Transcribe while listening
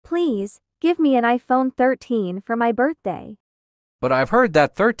Please, give me an iPhone 13 for my birthday. But I've heard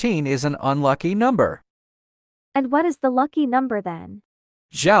that 13 is an unlucky number. And what is the lucky number then?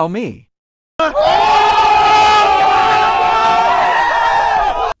 Xiaomi.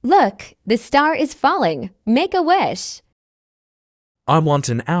 Look, the star is falling. Make a wish. I want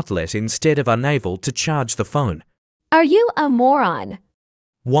an outlet instead of a navel to charge the phone. Are you a moron?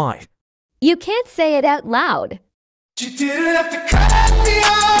 Why? You can't say it out loud. You didn't have to cut me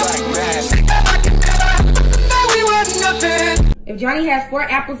off. We were nothing. If Johnny has 4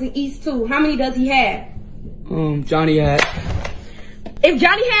 apples and eats 2, how many does he have? Johnny had. If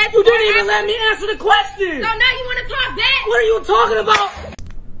Johnny has, You didn't even let me answer the question. So now you want to talk back? What are you talking about?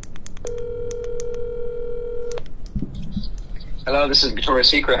 Hello, this is Victoria's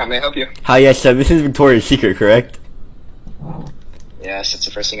Secret. How may I help you? Hi, yes, sir. This is Victoria's Secret, correct? Yes, that's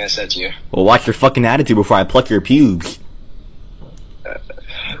the first thing I said to you. Well, watch your fucking attitude before I pluck your pubes.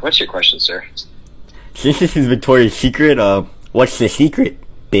 What's your question, sir? Since this is Victoria's Secret, what's the secret,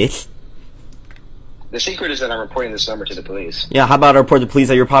 bitch? The secret is that I'm reporting this number to the police. Yeah, how about I report to police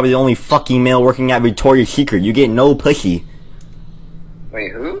that you're probably the only fucking male working at Victoria's Secret? You get no pussy.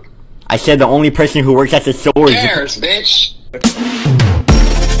 Wait, who? I said the only person who works at the store Who cares, bitch?